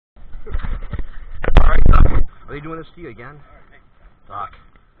Alright, Doc. Are they doing this to you again? Doc.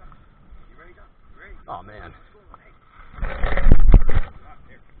 Oh, man.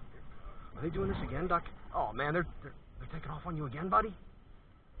 Are they doing this again, Doc? Oh, man, they're taking off on you again, buddy?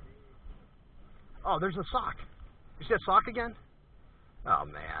 Oh, there's a sock. You see that sock again? Oh,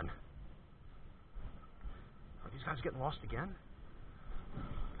 man. Are these guys getting lost again?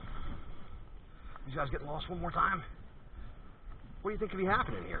 These guys getting lost one more time? What do you think could be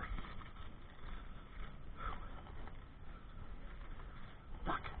happening here?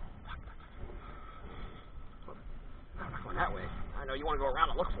 Duck. No, I'm not going that way. I know you want to go around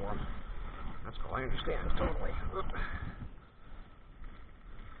and look for them. That's cool. I understand. Totally.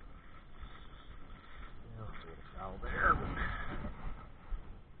 Foul there.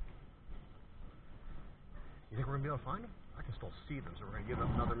 You think we're going to be able to find them? I can still see them, so we're going to give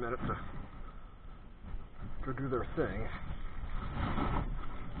them another minute to do their thing.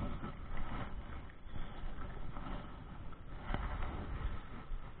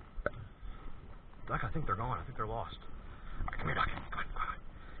 Duck, I think they're gone. I think they're lost. All right, come here, Duck. Come on.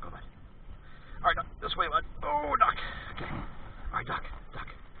 Go, bud. All right, Duck. This way, bud. Oh, Duck. Okay. All right, Duck.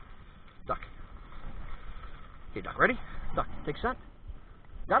 Okay, Duck, ready? Duck, take set.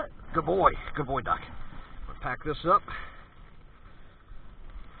 Got it? Good boy. Good boy, Duck. We'll pack this up.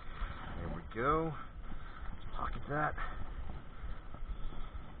 There we go. Let's pocket that.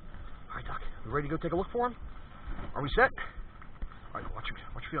 All right, Duck. We ready to go take a look for him? Are we set? All right, watch your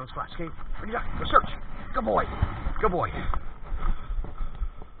feet on this glass. Okay, ready, Duck? Go search. Good boy. Good boy.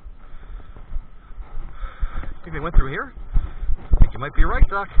 Think they went through here? I think you might be right,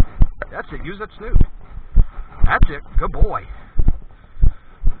 Duck. That's it. Use that snoot. That's it. Good boy.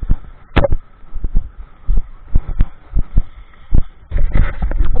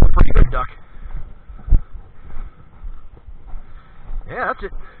 You're pulling pretty good, Duck. Yeah, that's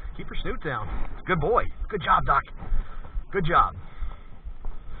it. Keep your snoot down. Good boy. Good job, Duck. Good job.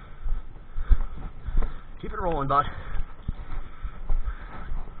 Keep it rolling, bud.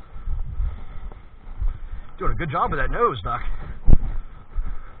 Doing a good job with that nose, Duck.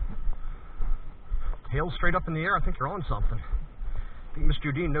 Tail straight up in the air. I think you're on something. I think Miss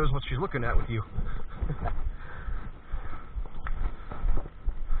Judine knows what she's looking at with you.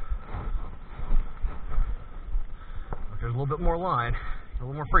 There's a little bit more line. A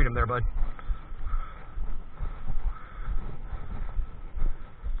little more freedom there, bud.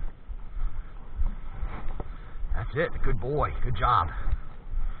 That's it. Good boy. Good job.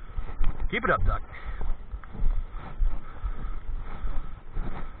 Keep it up, Duck.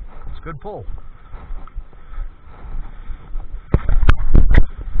 It's a good pull.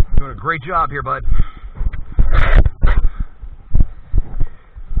 Doing a great job here, bud.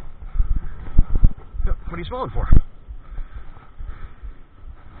 What are you smelling for?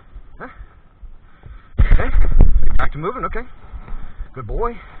 Huh? Okay. Back to moving. Okay. Good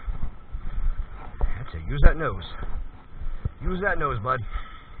boy. That's it. Use that nose. Use that nose, bud.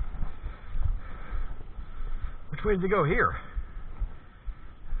 Which way did they go here?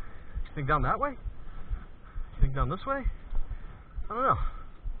 You think down that way? You think down this way? I don't know.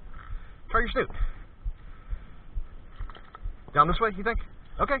 Try your snoot. Down this way, you think?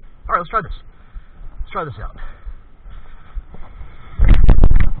 Okay. All right, let's try this. Let's try this out.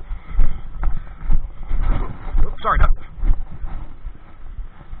 Oops, sorry, Duck.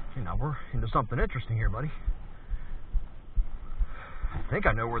 Okay, now we're into something interesting here, buddy. I think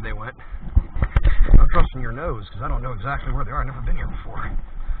I know where they went. I'm trusting your nose because I don't know exactly where they are. I've never been here before.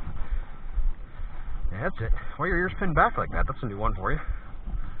 Yeah, that's it. Why are your ears pinned back like that? That's a new one for you.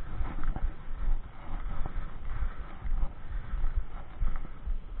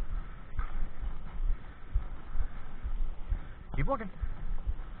 Keep looking.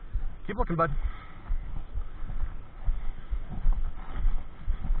 Keep looking, bud.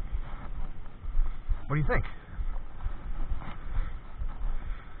 What do you think?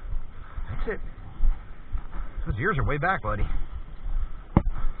 That's it. Those ears are way back, buddy.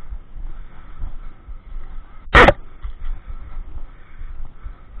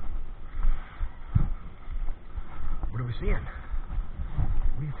 What are we seeing?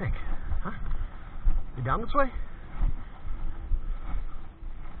 What do you think? Huh? You down this way?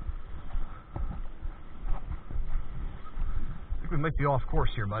 I think we might be off course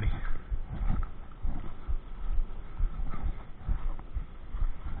here, buddy.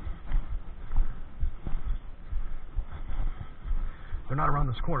 They're not around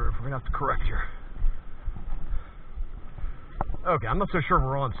this corner. We're going to have to correct here. Okay, I'm not so sure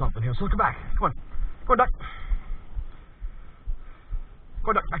we're on something here. So let's go back. Come on. Come on, Duck. Come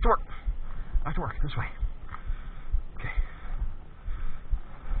on, Duck. Back to work. Back to work. This way. Okay.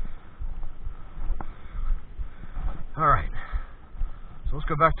 Alright. So let's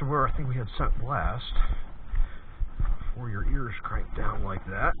go back to where I think we had scent last. Before your ears crank down like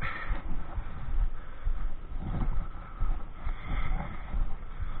that.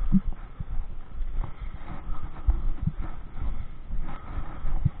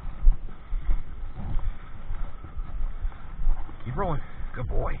 Keep rolling. Good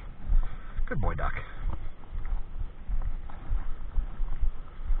boy. Good boy, Duck.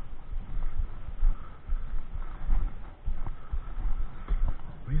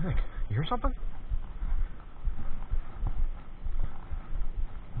 What do you think? You hear something?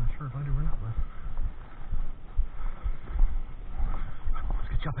 I'm not sure if I do or not, but let's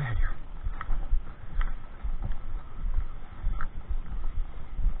get you up ahead here.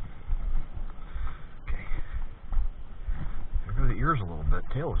 Okay. There go the ears a little bit.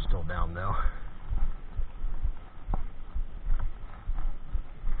 Tail is still down though.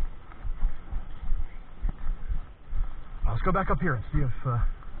 Let's go back up here and see if I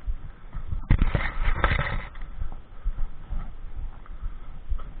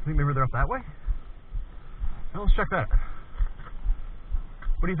think maybe they're up that way. Well, let's check that.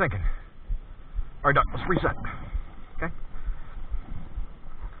 What are you thinking? All right, Duck, let's reset. Okay.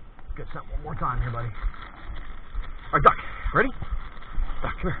 Get set one more time here, buddy. All right, Duck, ready?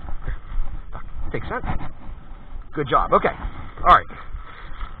 Duck, come here. Here. Duck, take scent. Good job. Okay. All right.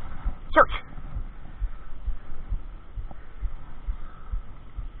 Search.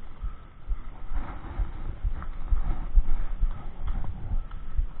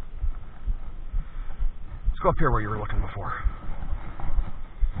 Go up here where you were looking before.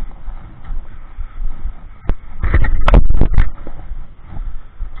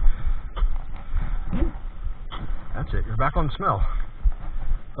 That's it. You're back on the smell.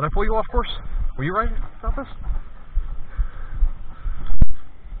 Did I pull you off course? Were you right about this?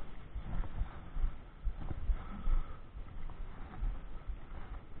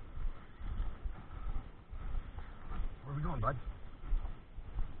 Where are we going, bud?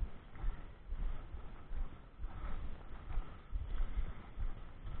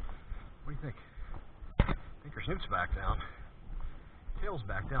 What do you think? I think your snoot's back down. Tail's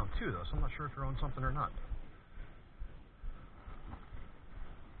back down too, though, so I'm not sure if you're on something or not.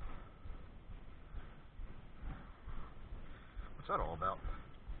 What's that all about?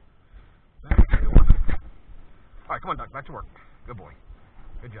 That's a new one. Alright, come on, Duck, back to work. Good boy.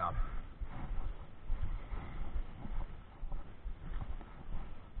 Good job.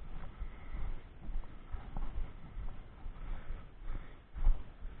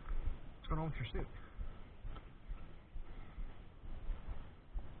 What's going on with your snoot?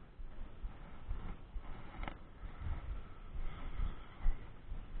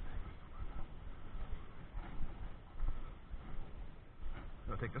 You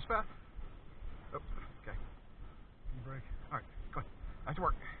want to take this path? Oh, okay. You brake. Alright, come on. Back to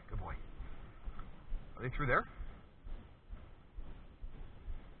work. Good boy. Are they through there?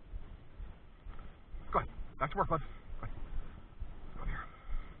 Go ahead. Back to work, bud. Go ahead. Go here.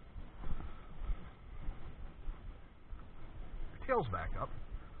 Your tail's back up.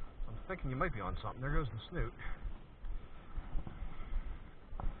 I'm thinking you might be on something. There goes the snoot.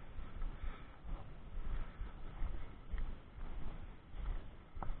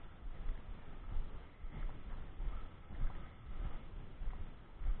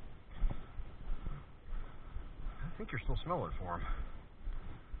 I think you're still smelling for him.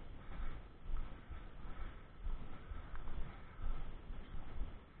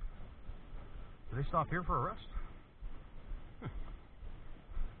 Did they stop here for a rest?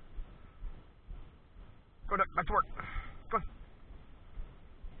 Go, Duck, back to work. Go on.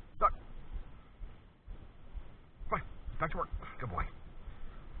 Duck. Go on, back to work. Good boy.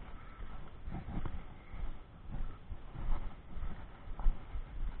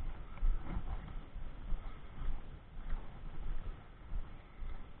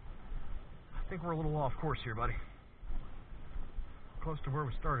 I think we're a little off course here, buddy. Close to where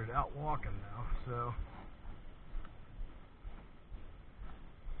we started out walking now, so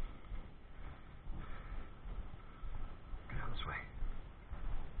go down this way.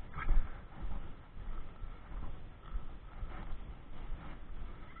 Go on.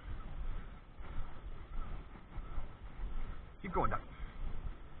 Keep going, Duck.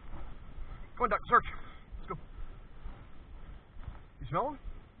 Go on, Duck, search. Let's go. You smell them?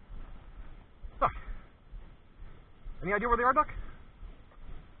 Duck. Any idea where they are, Duck?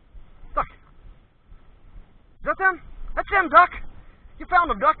 Duck. Is that them? That's them, Duck. You found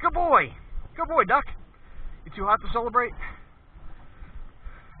them, Duck. Good boy. Good boy, Duck. You too hot to celebrate?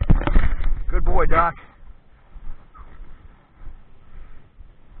 Good boy, Duck.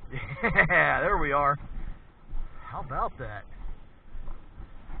 Yeah, there we are. How about that?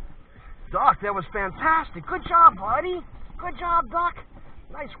 Duck, that was fantastic. Good job, buddy. Good job, Duck.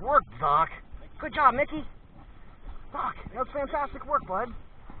 Nice work, Duck. Good job, Mickey. Duck, that was fantastic work, bud.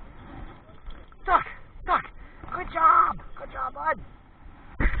 Duck, Duck, good job. Good job, bud.